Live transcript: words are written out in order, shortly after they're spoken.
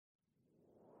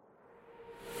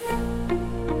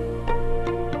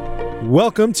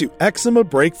Welcome to Eczema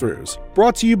Breakthroughs,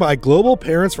 brought to you by Global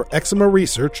Parents for Eczema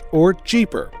Research, or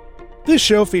GPER. This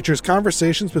show features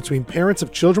conversations between parents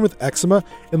of children with eczema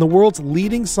and the world's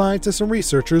leading scientists and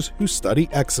researchers who study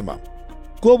eczema.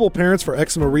 Global Parents for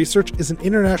Eczema Research is an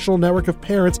international network of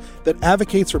parents that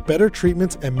advocates for better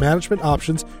treatments and management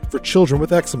options for children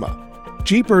with eczema.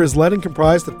 GPER is led and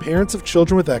comprised of parents of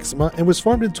children with eczema and was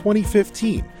formed in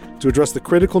 2015 to address the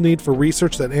critical need for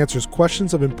research that answers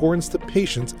questions of importance to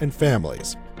patients and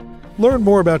families. Learn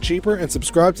more about GPER and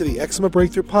subscribe to the Eczema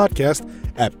Breakthrough podcast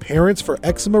at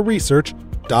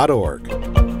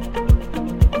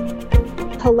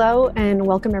parentsforeczemaresearch.org. Hello and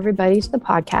welcome everybody to the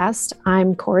podcast.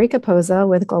 I'm Corey Capozza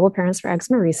with Global Parents for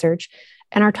Eczema Research,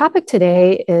 and our topic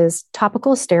today is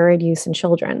topical steroid use in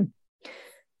children.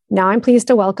 Now I'm pleased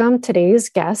to welcome today's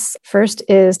guests. First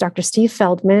is Dr. Steve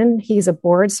Feldman. He's a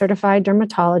board-certified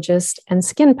dermatologist and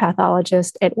skin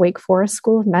pathologist at Wake Forest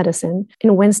School of Medicine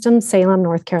in Winston-Salem,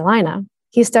 North Carolina.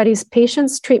 He studies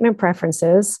patients' treatment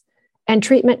preferences and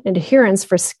treatment adherence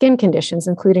for skin conditions,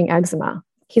 including eczema.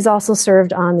 He's also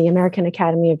served on the American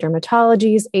Academy of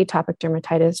Dermatology's Atopic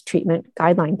Dermatitis Treatment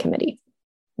Guideline Committee.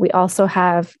 We also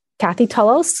have Kathy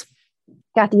Tullos.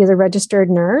 Kathy is a registered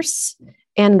nurse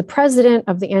and the president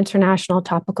of the International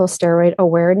Topical Steroid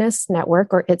Awareness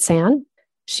Network, or ITSAN.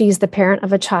 She's the parent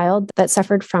of a child that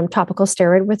suffered from topical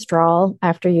steroid withdrawal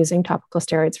after using topical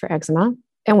steroids for eczema.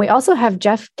 And we also have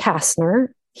Jeff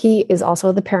Kastner. He is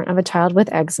also the parent of a child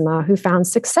with eczema who found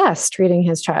success treating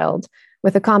his child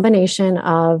with a combination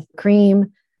of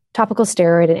cream, topical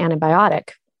steroid, and antibiotic.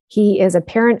 He is a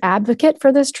parent advocate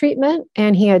for this treatment,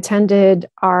 and he attended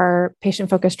our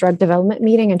patient-focused drug development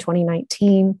meeting in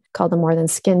 2019 called the More Than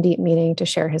Skin Deep meeting to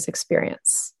share his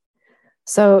experience.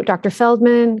 So Dr.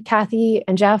 Feldman, Kathy,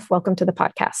 and Jeff, welcome to the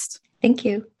podcast. Thank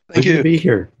you. Thank you to be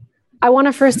here. I want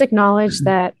to first acknowledge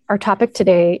that our topic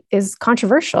today is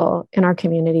controversial in our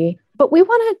community, but we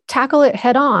want to tackle it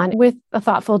head on with a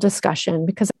thoughtful discussion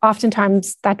because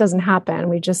oftentimes that doesn't happen.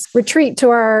 We just retreat to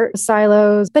our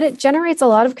silos, but it generates a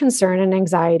lot of concern and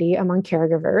anxiety among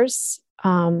caregivers.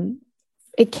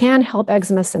 It can help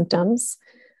eczema symptoms,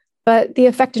 but the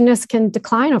effectiveness can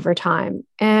decline over time.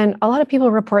 And a lot of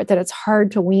people report that it's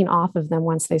hard to wean off of them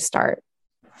once they start.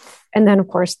 And then, of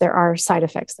course, there are side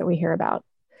effects that we hear about.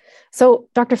 So,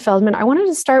 Dr. Feldman, I wanted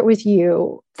to start with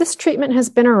you. This treatment has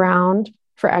been around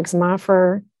for eczema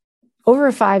for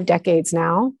over 5 decades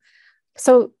now.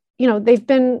 So, they've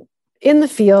been in the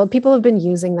field, people have been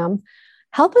using them.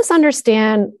 Help us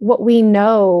understand what we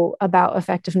know about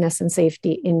effectiveness and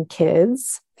safety in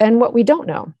kids and what we don't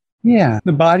know. Yeah,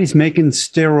 the body's making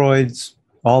steroids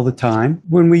all the time.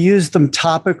 When we use them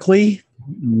topically,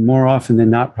 more often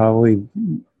than not, probably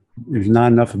there's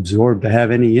not enough absorbed to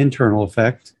have any internal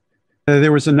effect.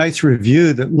 There was a nice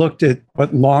review that looked at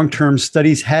what long-term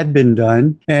studies had been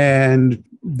done, and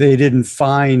they didn't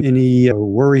find any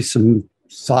worrisome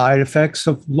side effects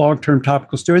of long-term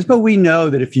topical steroids. But we know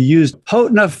that if you use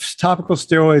potent enough topical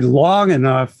steroid long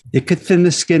enough, it could thin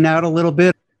the skin out a little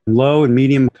bit. Low and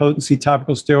medium potency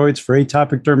topical steroids for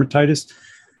atopic dermatitis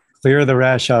clear the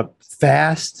rash up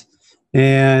fast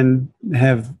and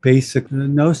have basically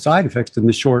no side effects in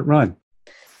the short run.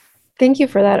 Thank you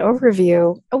for that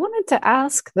overview. I wanted to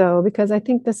ask, though, because I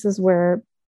think this is where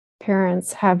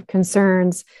parents have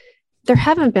concerns. There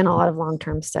haven't been a lot of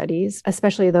long-term studies,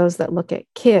 especially those that look at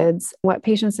kids. What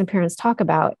patients and parents talk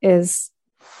about is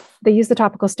they use the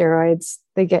topical steroids,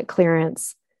 they get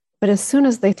clearance, but as soon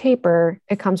as they taper,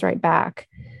 it comes right back.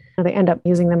 They end up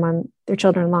using them on their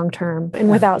children long-term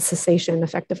and without cessation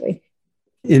effectively.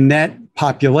 In that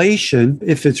population,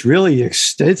 if it's really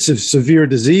extensive, severe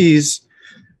disease,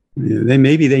 they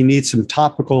need some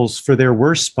topicals for their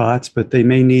worst spots, but they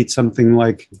may need something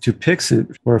like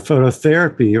Dupixent or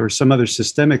phototherapy or some other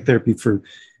systemic therapy for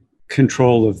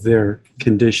control of their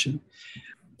condition.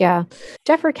 Yeah.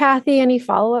 Jeff or Kathy, any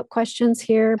follow-up questions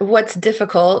here? What's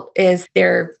difficult is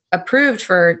they're approved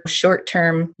for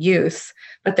short-term use,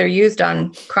 but they're used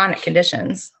on chronic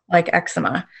conditions like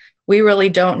eczema. We really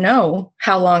don't know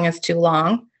how long is too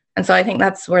long. And so I think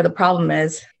that's where the problem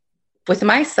is. With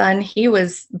my son, he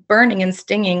was burning and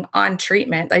stinging on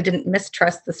treatment. I didn't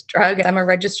mistrust this drug. I'm a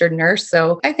registered nurse,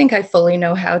 so I think I fully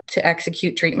know how to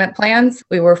execute treatment plans.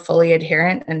 We were fully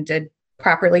adherent and did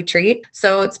properly treat.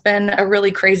 So it's been a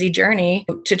really crazy journey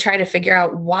to try to figure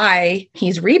out why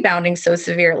he's rebounding so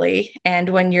severely. And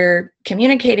when you're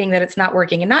communicating that it's not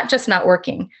working, and not just not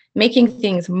working, making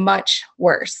things much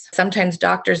worse. Sometimes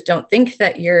doctors don't think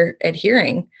that you're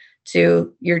adhering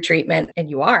to your treatment, and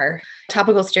you are.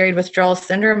 Topical steroid withdrawal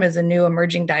syndrome is a new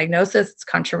emerging diagnosis. It's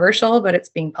controversial, but it's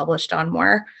being published on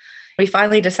more. We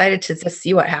finally decided to just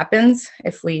see what happens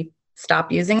if we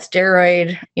stop using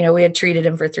steroid. We had treated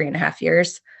him for 3.5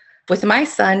 years. With my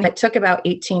son, it took about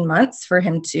 18 months for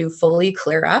him to fully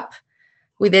clear up.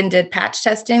 We then did patch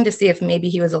testing to see if maybe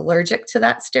he was allergic to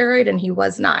that steroid, and he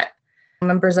was not.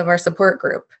 Members of our support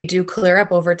group do clear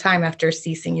up over time after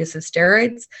ceasing use of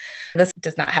steroids. This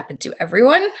does not happen to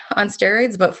everyone on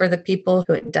steroids, but for the people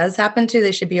who it does happen to,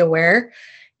 they should be aware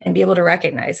and be able to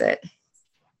recognize it.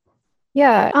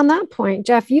 Yeah, on that point,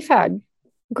 Jeff, you've had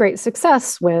great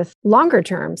success with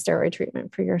longer-term steroid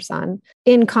treatment for your son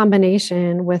in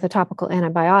combination with a topical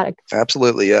antibiotic.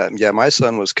 Absolutely, yeah. Yeah, my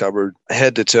son was covered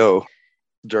head to toe.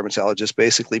 Dermatologist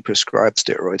basically prescribed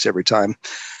steroids every time,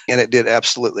 and it did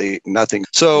absolutely nothing.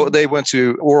 So they went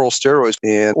to oral steroids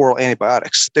and oral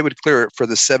antibiotics. They would clear it for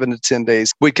the 7 to 10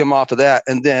 days. We'd come off of that,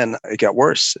 and then it got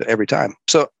worse every time.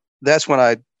 So that's when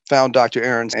I found Dr.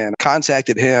 Ahrens and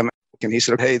contacted him. And he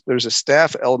said, hey, there's a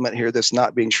staph element here that's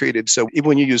not being treated. So even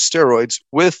when you use steroids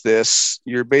with this,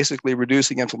 you're basically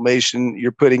reducing inflammation.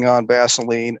 You're putting on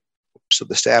Vaseline. So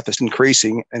the staph is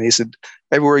increasing. And he said,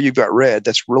 everywhere you've got red,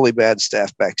 that's really bad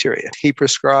staph bacteria. He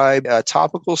prescribed a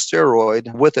topical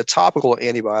steroid with a topical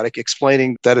antibiotic,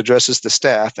 explaining that addresses the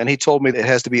staph. And he told me that it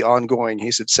has to be ongoing.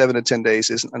 He said 7 to 10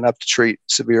 days isn't enough to treat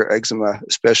severe eczema,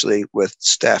 especially with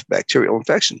staph bacterial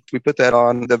infection. We put that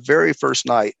on the very first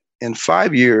night. In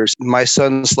 5 years, my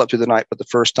son slept through the night for the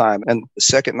first time. And the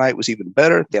second night was even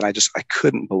better. And I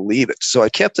couldn't believe it. So I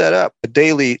kept that up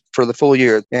daily for the full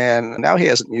year. And now he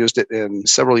hasn't used it in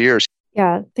several years.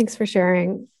 Yeah, thanks for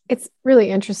sharing. It's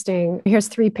really interesting. Here's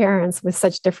 3 parents with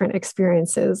such different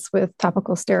experiences with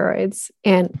topical steroids.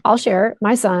 And I'll share,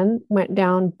 my son went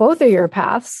down both of your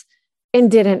paths and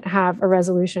didn't have a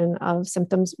resolution of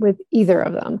symptoms with either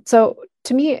of them. So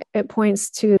to me, it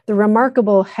points to the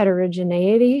remarkable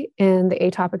heterogeneity in the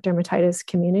atopic dermatitis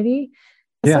community.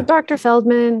 Yeah. So Dr.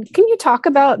 Feldman, can you talk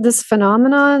about this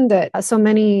phenomenon that so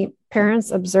many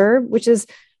parents observe, which is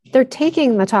they're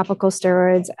taking the topical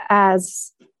steroids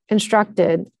as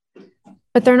instructed,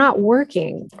 but they're not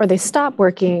working or they stop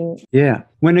working? Yeah.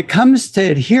 When it comes to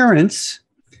adherence,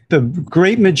 the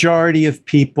great majority of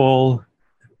people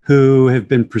who have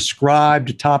been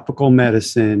prescribed topical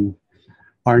medicine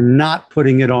are not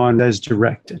putting it on as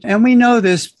directed. And we know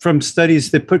this from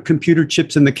studies that put computer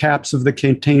chips in the caps of the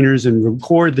containers and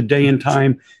record the day and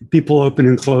time people open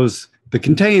and close the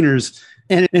containers.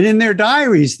 And in their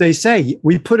diaries, they say,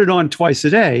 we put it on twice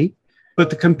a day, but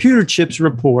the computer chips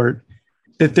report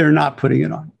that they're not putting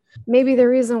it on. Maybe the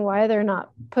reason why they're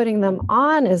not putting them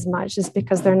on as much is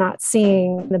because they're not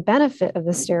seeing the benefit of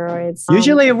the steroids.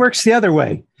 Usually it works the other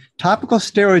way. Topical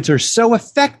steroids are so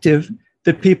effective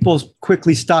that people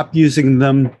quickly stop using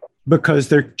them because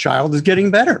their child is getting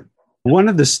better. One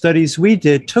of the studies we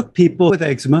did took people with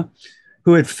eczema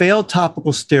who had failed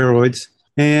topical steroids,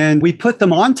 and we put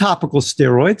them on topical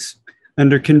steroids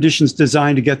under conditions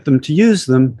designed to get them to use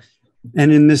them.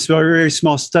 And in this very, very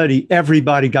small study,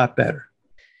 everybody got better.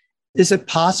 Is it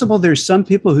possible there's some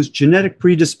people whose genetic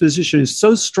predisposition is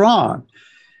so strong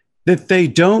that they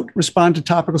don't respond to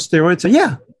topical steroids?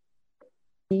 Yeah.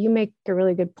 You make a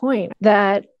really good point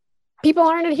that people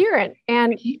aren't adherent.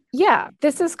 And yeah,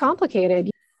 this is complicated.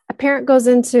 A parent goes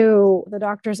into the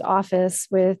doctor's office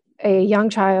with a young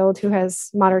child who has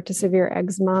moderate to severe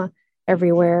eczema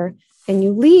everywhere, and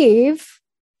you leave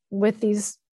with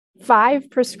these 5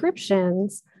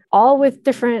 prescriptions, all with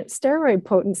different steroid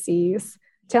potencies,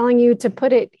 telling you to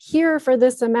put it here for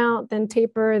this amount, then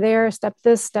taper there, step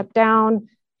this, step down.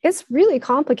 It's really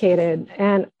complicated.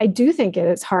 And I do think it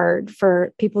is hard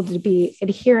for people to be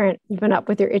adherent. You've been up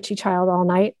with your itchy child all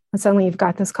night, and suddenly you've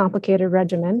got this complicated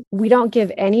regimen. We don't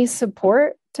give any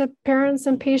support to parents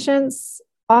and patients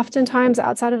oftentimes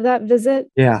outside of that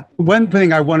visit. Yeah. One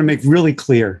thing I want to make really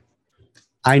clear,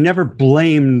 I never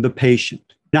blame the patient.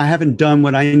 I haven't done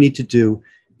what I need to do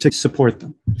to support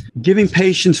them. Giving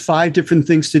patients 5 different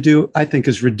things to do, I think,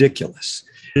 is ridiculous.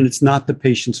 And it's not the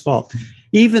patient's fault.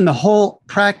 Even the whole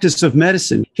practice of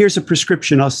medicine, here's a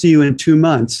prescription, I'll see you in 2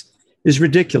 months, is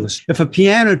ridiculous. If a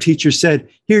piano teacher said,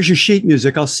 here's your sheet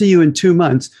music, I'll see you in 2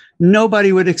 months,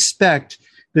 nobody would expect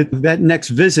that next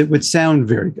visit would sound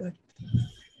very good.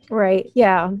 Right.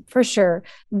 Yeah, for sure.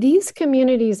 These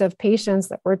communities of patients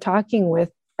that we're talking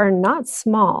with are not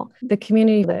small. The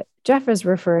community that Jeff is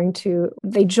referring to,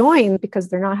 they join because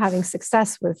they're not having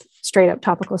success with straight up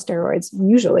topical steroids,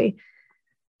 usually.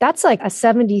 That's like a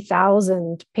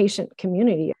 70,000 patient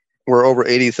community. We're over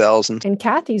 80,000. And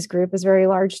Kathy's group is very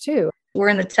large too. We're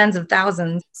in the tens of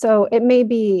thousands. So it may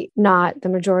be not the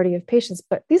majority of patients,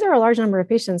 but these are a large number of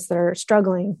patients that are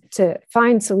struggling to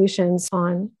find solutions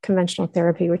on conventional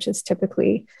therapy, which is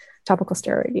typically topical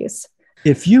steroid use?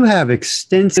 If you have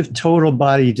extensive total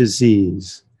body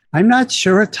disease, I'm not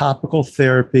sure a topical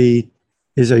therapy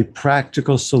is a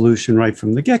practical solution right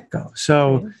from the get-go.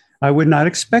 So I would not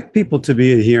expect people to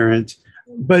be adherent.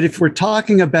 But if we're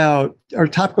talking about, are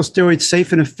topical steroids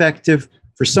safe and effective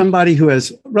for somebody who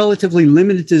has relatively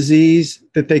limited disease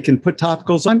that they can put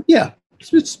topicals on? Yeah,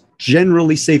 it's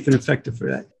generally safe and effective for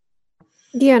that.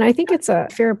 Yeah, and I think it's a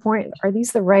fair point. Are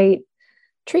these the right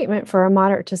treatment for a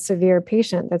moderate to severe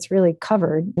patient that's really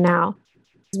covered now?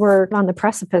 We're on the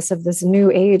precipice of this new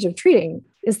age of treating.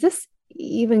 Is this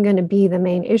even going to be the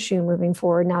main issue moving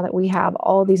forward now that we have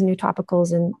all these new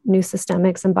topicals and new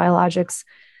systemics and biologics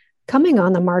coming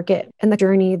on the market, and the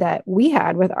journey that we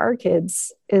had with our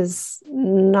kids is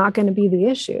not going to be the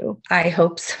issue? I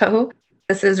hope so.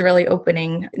 This is really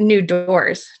opening new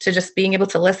doors to just being able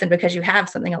to listen because you have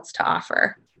something else to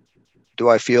offer. Do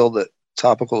I feel that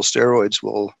topical steroids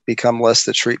will become less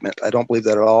the treatment? I don't believe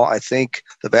that at all. I think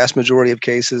the vast majority of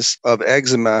cases of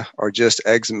eczema are just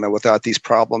eczema without these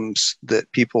problems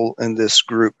that people in this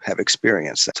group have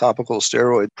experienced. The topical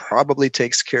steroid probably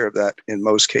takes care of that in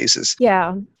most cases.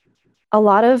 Yeah. A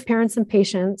lot of parents and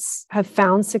patients have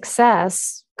found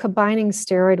success combining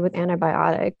steroid with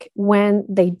antibiotic when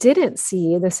they didn't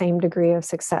see the same degree of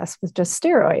success with just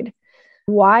steroid.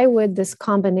 Why would this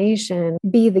combination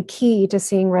be the key to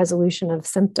seeing resolution of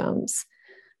symptoms?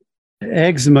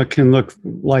 Eczema can look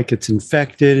like it's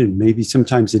infected, and maybe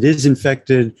sometimes it is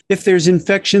infected. If there's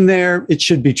infection there, it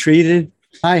should be treated.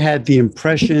 I had the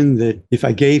impression that if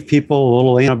I gave people a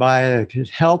little antibiotic, it could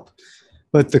help.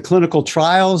 But the clinical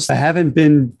trials haven't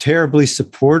been terribly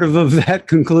supportive of that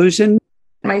conclusion.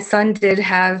 My son did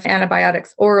have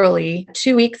antibiotics orally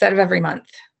 2 weeks out of every month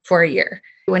for a year.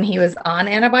 When he was on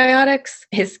antibiotics,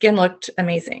 his skin looked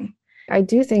amazing. I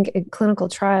do think a clinical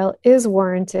trial is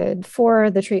warranted for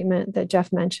the treatment that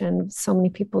Jeff mentioned, so many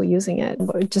people using it,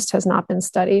 but it just has not been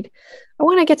studied. I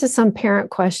want to get to some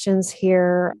parent questions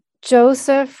here.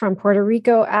 Joseph from Puerto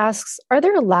Rico asks, are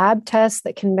there lab tests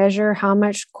that can measure how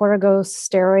much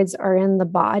corticosteroids are in the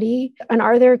body? And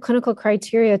are there clinical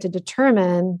criteria to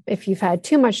determine if you've had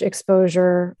too much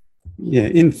exposure? Yeah,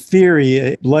 in theory,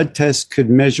 a blood test could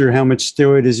measure how much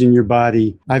steroid is in your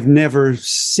body. I've never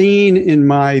seen in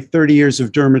my 30 years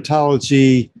of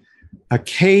dermatology a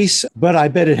case, but I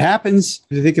bet it happens.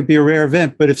 I think it'd be a rare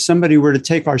event. But if somebody were to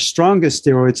take our strongest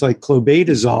steroids like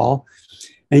clobetasol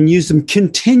and use them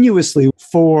continuously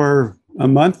for a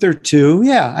month or two,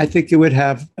 yeah, I think it would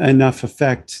have enough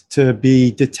effect to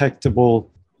be detectable.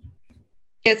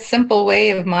 A simple way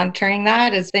of monitoring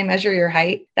that is they measure your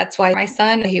height. That's why my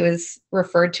son, he was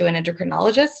referred to an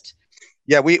endocrinologist.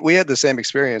 Yeah, we had the same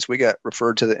experience. We got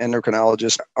referred to the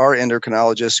endocrinologist. Our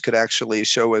endocrinologist could actually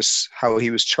show us how he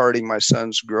was charting my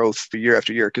son's growth for year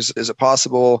after year. Because is it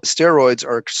possible steroids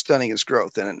are stunning his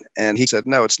growth? And he said,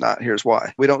 no, it's not. Here's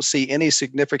why. We don't see any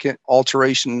significant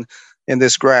alteration in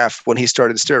this graph when he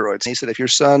started steroids. He said, if your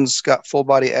son's got full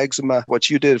body eczema, what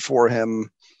you did for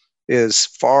him is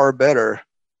far better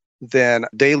than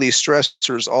daily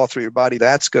stressors all through your body.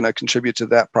 That's going to contribute to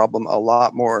that problem a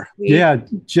lot more. Yeah,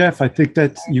 Jeff, I think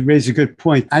that you raise a good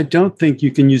point. I don't think you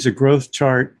can use a growth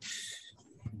chart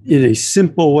in a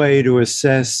simple way to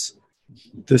assess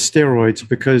the steroids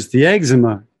because the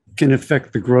eczema can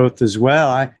affect the growth as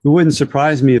well. It wouldn't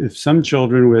surprise me if some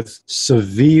children with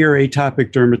severe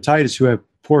atopic dermatitis who have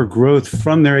poor growth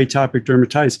from their atopic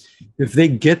dermatitis, if they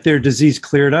get their disease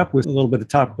cleared up with a little bit of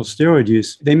topical steroid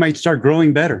use, they might start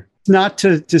growing better. Not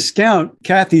to discount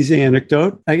Kathy's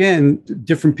anecdote. Again,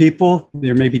 different people,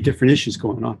 there may be different issues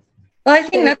going on. Well, I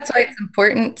think that's why it's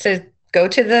important to go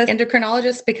to the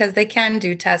endocrinologist because they can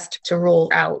do tests to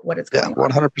rule out what is going on.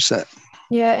 100%.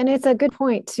 Yeah, and it's a good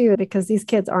point too, because these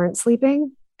kids aren't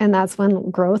sleeping, and that's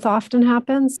when growth often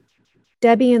happens.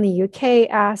 Debbie in the UK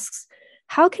asks,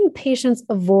 how can patients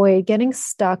avoid getting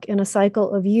stuck in a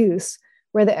cycle of use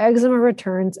where the eczema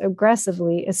returns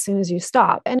aggressively as soon as you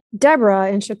stop? And Deborah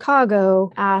in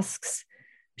Chicago asks,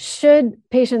 should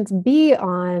patients be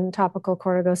on topical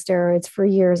corticosteroids for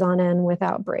years on end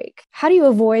without break? How do you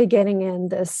avoid getting in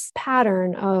this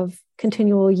pattern of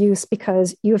continual use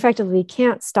because you effectively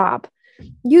can't stop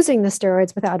using the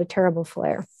steroids without a terrible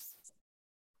flare?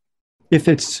 If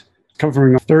it's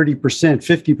covering 30%,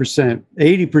 50%,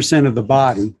 80% of the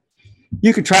body,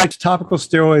 you could try topical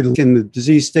steroid and the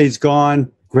disease stays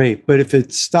gone, great. But if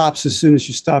it stops as soon as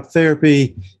you stop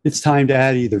therapy, it's time to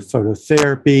add either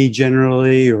phototherapy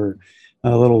generally or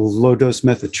a little low-dose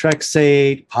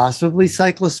methotrexate, possibly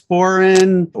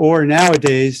cyclosporin, or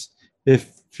nowadays,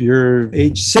 if you're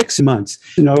age 6 months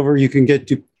and over, you can get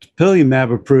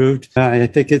dupilumab approved. I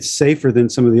think it's safer than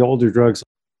some of the older drugs.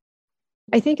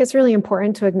 I think it's really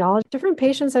important to acknowledge different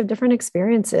patients have different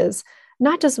experiences,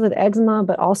 not just with eczema,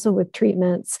 but also with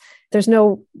treatments. There's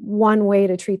no one way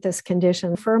to treat this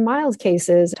condition. For mild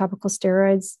cases, topical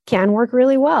steroids can work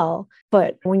really well.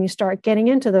 But when you start getting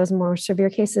into those more severe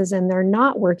cases and they're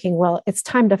not working well, it's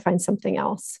time to find something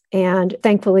else. And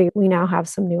thankfully, we now have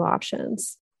some new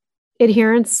options.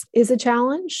 Adherence is a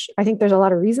challenge. I think there's a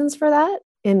lot of reasons for that.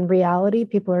 In reality,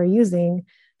 people are using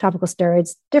topical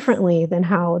steroids differently than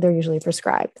how they're usually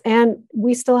prescribed. And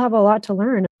we still have a lot to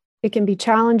learn. It can be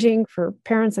challenging for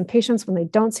parents and patients when they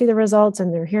don't see the results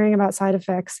and they're hearing about side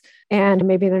effects, and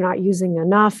maybe they're not using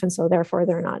enough, and so therefore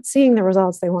they're not seeing the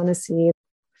results they want to see.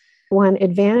 One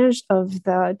advantage of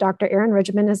the Dr. Erin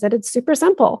regimen is that it's super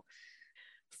simple.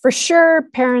 For sure,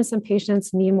 parents and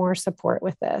patients need more support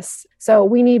with this. So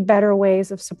we need better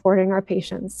ways of supporting our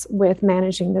patients with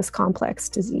managing this complex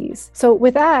disease. So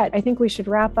with that, I think we should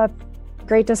wrap up.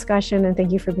 Great discussion, and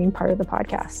thank you for being part of the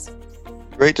podcast.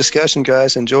 Great discussion,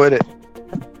 guys. Enjoyed it.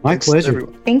 My Thanks, pleasure.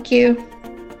 everyone. Thank you.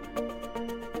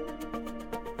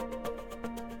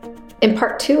 In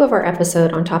part 2 of our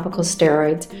episode on topical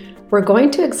steroids, we're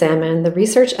going to examine the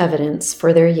research evidence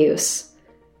for their use.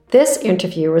 This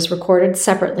interview was recorded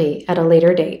separately at a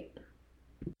later date.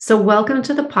 So welcome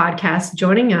to the podcast.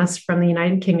 Joining us from the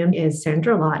United Kingdom is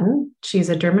Sandra Lawton. She's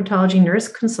a dermatology nurse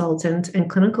consultant and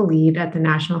clinical lead at the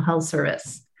National Health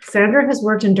Service. Sandra has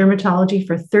worked in dermatology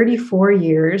for 34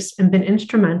 years and been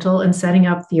instrumental in setting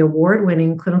up the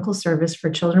award-winning clinical service for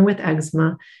children with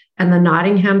eczema and the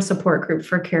Nottingham Support Group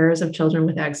for Carers of Children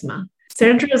with Eczema.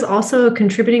 Sandra is also a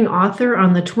contributing author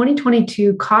on the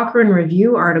 2022 Cochrane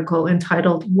Review article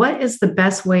entitled, "What is the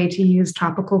Best Way to Use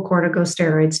Topical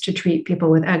Corticosteroids to Treat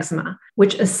People with Eczema?"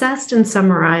 which assessed and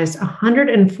summarized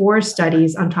 104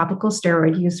 studies on topical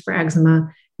steroid use for eczema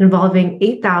involving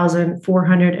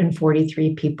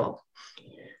 8,443 people.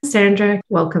 Sandra,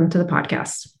 welcome to the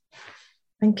podcast.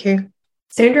 Thank you.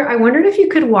 Sandra, I wondered if you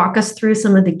could walk us through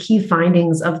some of the key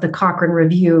findings of the Cochrane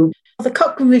Review. The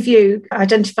Cochrane Review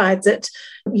identified that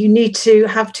you need to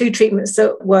have two treatments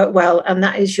that work well, and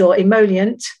that is your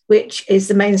emollient, which is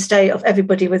the mainstay of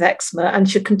everybody with eczema and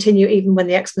should continue even when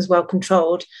the eczema is well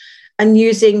controlled, and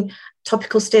using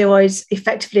topical steroids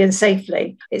effectively and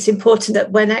safely. It's important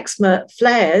that when eczema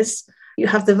flares, you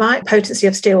have the right potency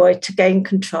of steroid to gain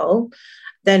control.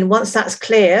 Then once that's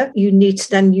clear, you need to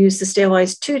then use the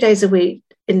steroids 2 days a week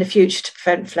in the future to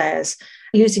prevent flares.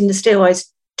 Using the steroids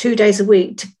 2 days a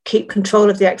week to keep control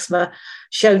of the eczema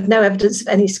showed no evidence of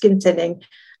any skin thinning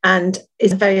and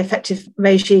is a very effective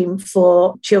regime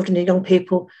for children and young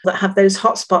people that have those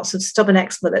hot spots of stubborn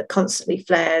eczema that constantly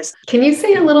flares. Can you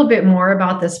say a little bit more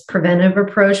about this preventive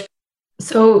approach?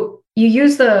 So you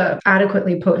use the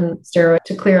adequately potent steroid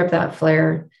to clear up that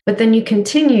flare, but then you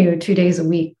continue 2 days a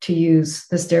week to use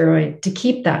the steroid to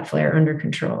keep that flare under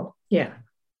control. Yeah.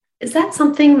 Is that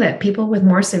something that people with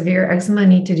more severe eczema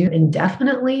need to do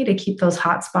indefinitely to keep those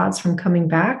hot spots from coming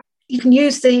back? You can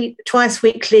use the twice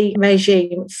weekly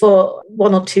regime for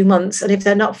 1 or 2 months, and if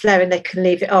they're not flaring, they can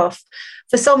leave it off.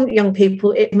 For some young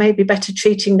people, it may be better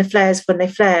treating the flares when they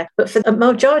flare, but for the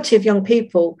majority of young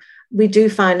people, we do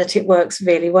find that it works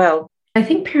really well. I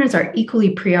think parents are equally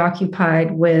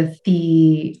preoccupied with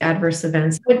the adverse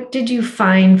events. What did you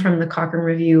find from the Cochrane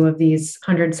Review of these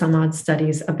 100 some odd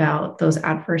studies about those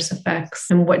adverse effects?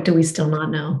 And what do we still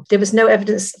not know? There was no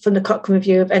evidence from the Cochrane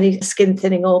Review of any skin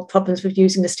thinning or problems with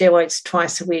using the steroids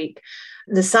twice a week.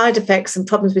 The side effects and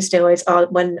problems with steroids are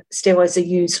when steroids are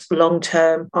used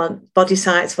long-term on body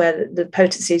sites where the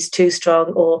potency is too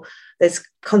strong or there's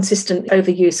consistent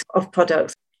overuse of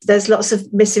products. There's lots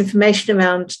of misinformation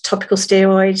around topical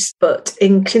steroids, but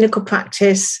in clinical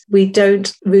practice, we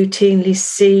don't routinely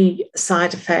see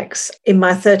side effects. In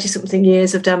my 30-something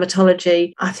years of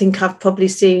dermatology, I think I've probably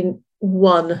seen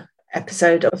one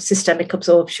episode of systemic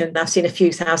absorption. I've seen a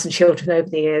few thousand children over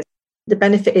the years. The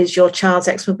benefit is your child's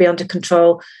eczema will be under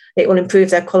control. It will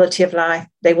improve their quality of life.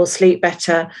 They will sleep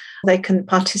better. They can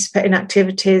participate in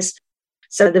activities.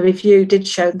 So the review did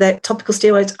show that topical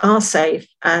steroids are safe,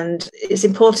 and it's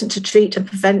important to treat and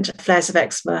prevent flares of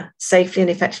eczema safely and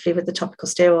effectively with the topical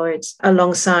steroids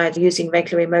alongside using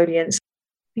regular emollients.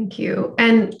 Thank you.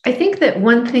 And I think that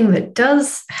one thing that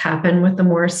does happen with the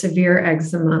more severe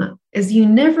eczema is you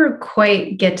never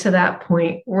quite get to that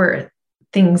point where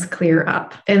things clear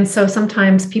up. And so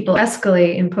sometimes people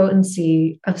escalate in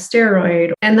potency of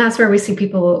steroid. And that's where we see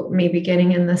people maybe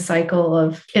getting in the cycle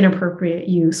of inappropriate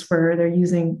use where they're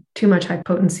using too much high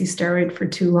potency steroid for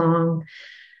too long.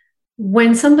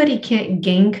 When somebody can't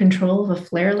gain control of a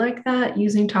flare like that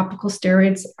using topical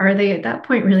steroids, are they at that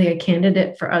point really a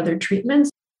candidate for other treatments?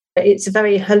 It's a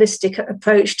very holistic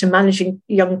approach to managing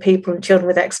young people and children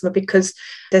with eczema because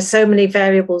there's so many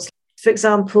variables. For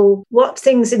example, what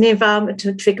things in the environment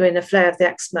are triggering a flare of the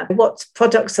eczema? What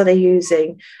products are they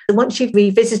using? And once you've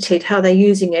revisited how they're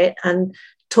using it and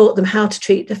taught them how to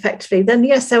treat effectively, then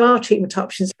yes, there are treatment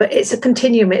options, but it's a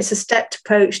continuum. It's a stepped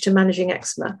approach to managing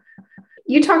eczema.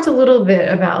 You talked a little bit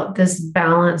about this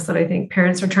balance that I think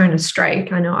parents are trying to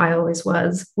strike. I know I always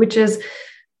was, which is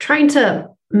trying to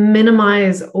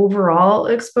minimize overall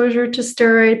exposure to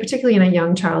steroid, particularly in a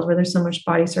young child where there's so much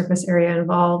body surface area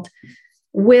involved,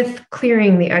 with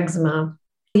clearing the eczema.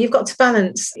 You've got to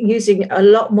balance using a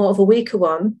lot more of a weaker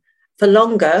one for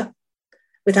longer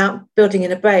without building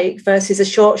in a break versus a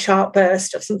short, sharp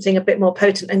burst of something a bit more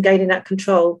potent and gaining that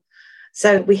control.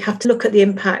 So we have to look at the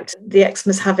impact the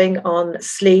eczema is having on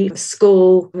sleep,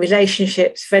 school,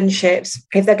 relationships, friendships.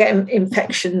 If they're getting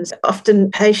infections, often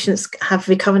patients have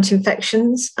recurrent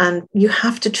infections and you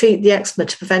have to treat the eczema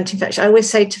to prevent infection. I always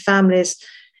say to families,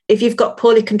 if you've got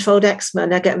poorly controlled eczema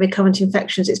and they're getting recurrent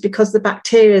infections, it's because the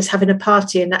bacteria is having a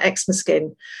party in that eczema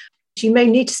skin. You may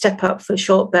need to step up for a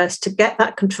short burst to get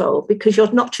that control because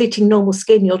you're not treating normal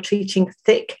skin, you're treating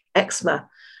thick eczema.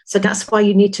 So that's why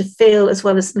you need to feel as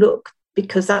well as look,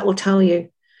 because that will tell you.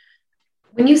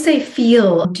 When you say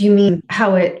feel, do you mean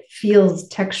how it feels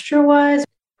texture-wise?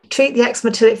 Treat the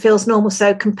eczema till it feels normal.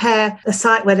 So compare the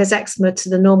site where there's eczema to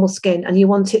the normal skin and you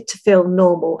want it to feel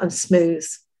normal and smooth.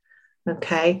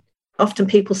 Okay. Often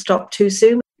people stop too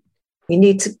soon. You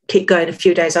need to keep going a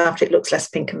few days after it looks less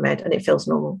pink and red and it feels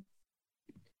normal.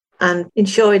 And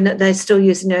ensuring that they're still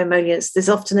using their emollients. There's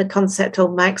often a concept, oh,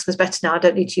 my eczema's better now, I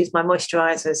don't need to use my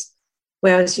moisturisers.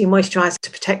 Whereas you moisturise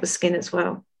to protect the skin as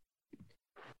well.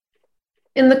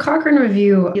 In the Cochrane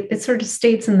Review, it sort of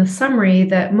states in the summary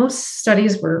that most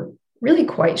studies were really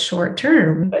quite short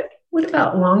term. But what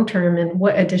about long term and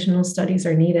what additional studies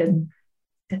are needed?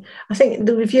 I think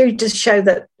the review does show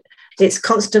that it's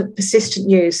constant, persistent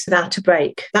use without a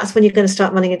break. That's when you're going to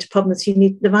start running into problems. You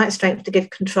need the right strength to give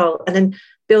control and then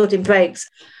building breaks.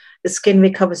 The skin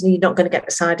recovers and you're not going to get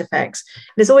the side effects.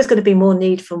 There's always going to be more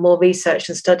need for more research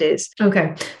and studies.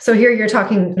 Okay. So here you're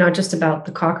talking not just about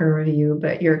the Cochrane Review,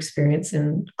 but your experience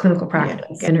in clinical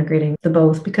practice, integrating the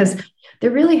both, because there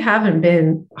really haven't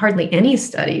been hardly any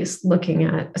studies looking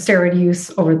at steroid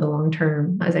use over the long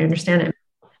term, as I understand it.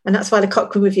 And that's why the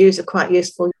Cochrane Reviews are quite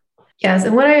useful. Yes.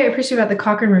 And what I appreciate about the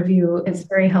Cochrane Review is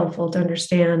very helpful to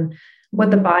understand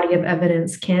what the body of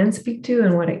evidence can speak to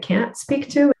and what it can't speak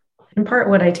to. In part,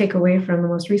 what I take away from the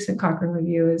most recent Cochrane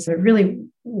Review is there really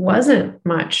wasn't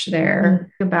much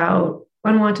there about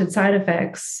unwanted side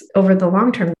effects over the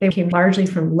long term. They came largely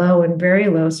from low and very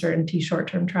low certainty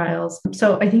short-term trials.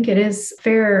 So I think it is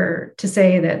fair to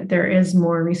say that there is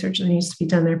more research that needs to be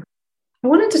done there. I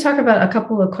wanted to talk about a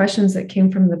couple of questions that came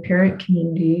from the parent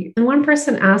community. And one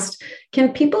person asked,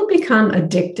 can people become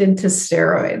addicted to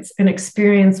steroids and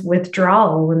experience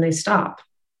withdrawal when they stop?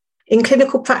 In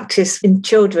clinical practice in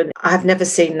children, I've never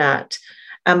seen that.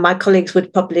 And my colleagues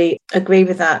would probably agree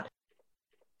with that.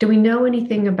 Do we know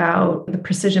anything about the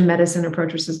precision medicine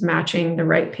approach versus matching the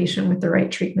right patient with the right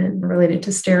treatment related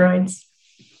to steroids?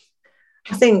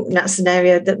 I think that's an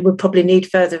area that would probably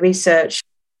need further research.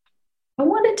 I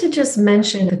wanted to just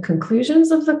mention the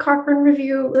conclusions of the Cochrane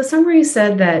Review. The summary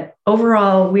said that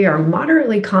overall, we are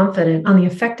moderately confident on the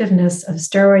effectiveness of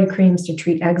steroid creams to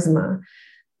treat eczema.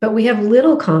 But we have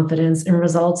little confidence in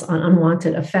results on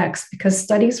unwanted effects because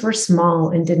studies were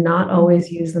small and did not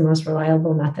always use the most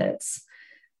reliable methods.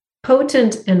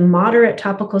 Potent and moderate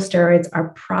topical steroids are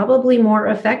probably more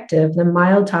effective than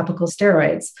mild topical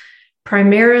steroids,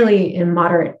 primarily in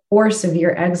moderate or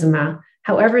severe eczema.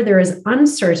 However, there is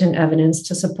uncertain evidence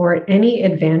to support any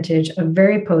advantage of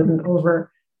very potent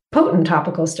over potent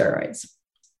topical steroids.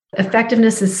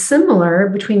 Effectiveness is similar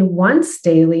between once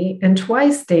daily and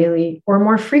twice daily or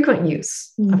more frequent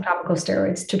use of topical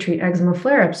steroids to treat eczema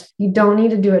flare-ups. You don't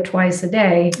need to do it twice a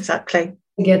day Exactly.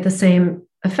 to get the same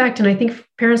effect. And I think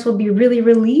parents will be really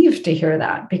relieved to hear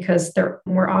that because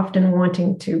we're often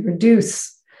wanting to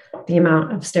reduce the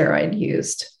amount of steroid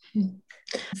used.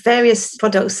 Various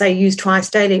products say use twice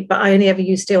daily, but I only ever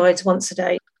use steroids once a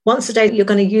day. Once a day, you're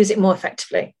going to use it more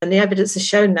effectively. And the evidence has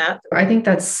shown that. I think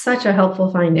that's such a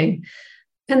helpful finding.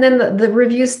 And then the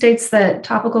review states that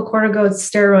topical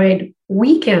corticosteroid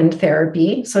weekend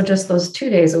therapy, so just those 2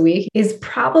 days a week, is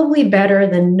probably better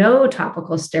than no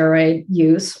topical steroid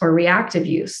use or reactive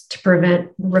use to prevent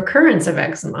recurrence of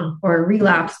eczema or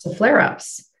relapse to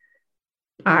flare-ups.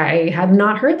 I had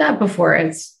not heard that before.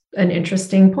 It's an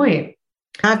interesting point.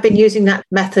 I've been using that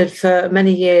method for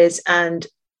many years and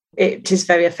it is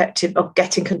very effective of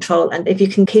getting control. And if you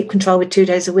can keep control with 2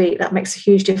 days a week, that makes a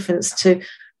huge difference to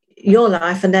your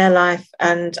life and their life,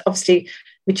 and obviously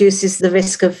reduces the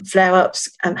risk of flare-ups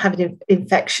and having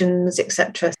infections,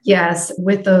 etc. Yes,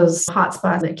 with those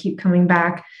hotspots that keep coming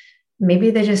back,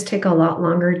 maybe they just take a lot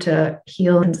longer to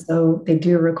heal, and so they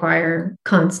do require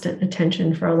constant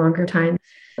attention for a longer time.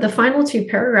 The final 2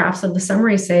 paragraphs of the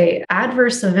summary say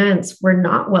adverse events were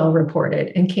not well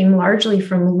reported and came largely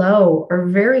from low or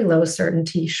very low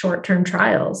certainty short-term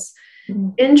trials.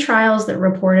 In trials that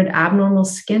reported abnormal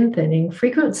skin thinning,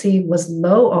 frequency was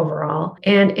low overall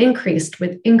and increased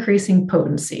with increasing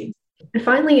potency. And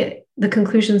finally, the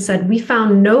conclusion said, we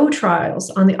found no trials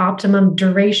on the optimum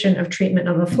duration of treatment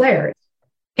of a flare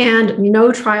and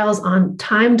no trials on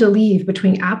time to leave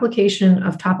between application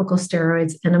of topical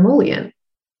steroids and emollient.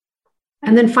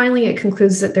 And then finally, it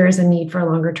concludes that there is a need for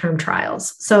longer-term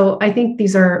trials. So I think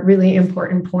these are really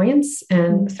important points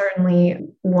and certainly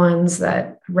ones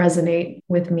that resonate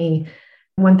with me.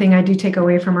 One thing I do take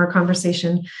away from our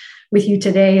conversation with you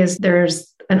today is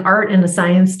there's an art and a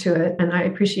science to it. And I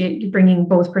appreciate you bringing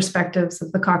both perspectives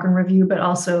of the Cochrane Review, but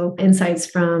also insights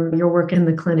from your work in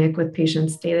the clinic with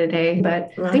patients day to day.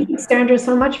 But Thank you, Sandra,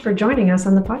 so much for joining us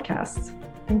on the podcast.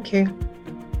 Thank you.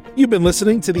 You've been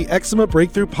listening to the Eczema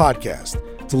Breakthrough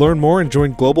Podcast. To learn more and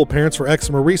join Global Parents for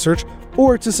Eczema Research,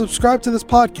 or to subscribe to this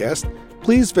podcast,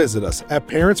 please visit us at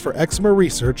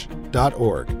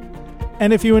parentsforeczemaresearch.org.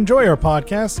 And if you enjoy our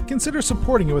podcast, consider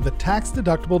supporting it with a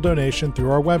tax-deductible donation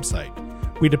through our website.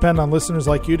 We depend on listeners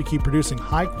like you to keep producing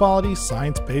high-quality,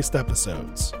 science-based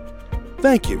episodes.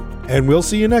 Thank you, and we'll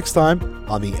see you next time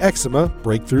on the Eczema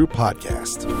Breakthrough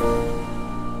Podcast.